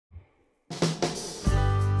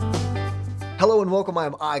Hello and welcome,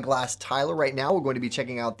 I'm Eyeglass Tyler. Right now we're going to be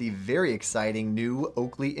checking out the very exciting new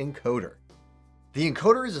Oakley Encoder. The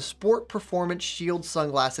Encoder is a sport performance shield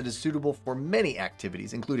sunglass that is suitable for many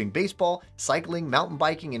activities, including baseball, cycling, mountain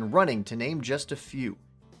biking, and running, to name just a few.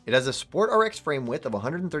 It has a SportRx frame width of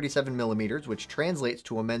 137 millimeters, which translates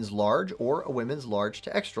to a men's large or a women's large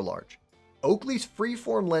to extra large. Oakley's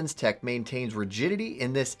freeform lens tech maintains rigidity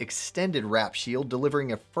in this extended wrap shield,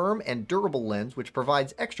 delivering a firm and durable lens which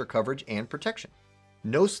provides extra coverage and protection.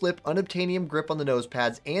 No-slip Unobtainium grip on the nose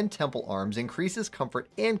pads and temple arms increases comfort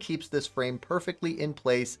and keeps this frame perfectly in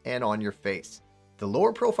place and on your face. The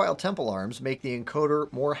lower profile temple arms make the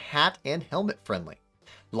Encoder more hat and helmet friendly.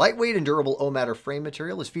 Lightweight and durable O-matter frame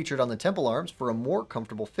material is featured on the temple arms for a more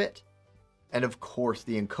comfortable fit. And of course,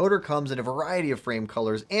 the Encoder comes in a variety of frame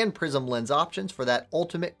colors and PRIZM lens options for that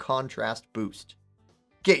ultimate contrast boost.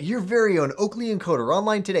 Get your very own Oakley Encoder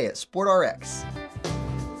online today at SportRx.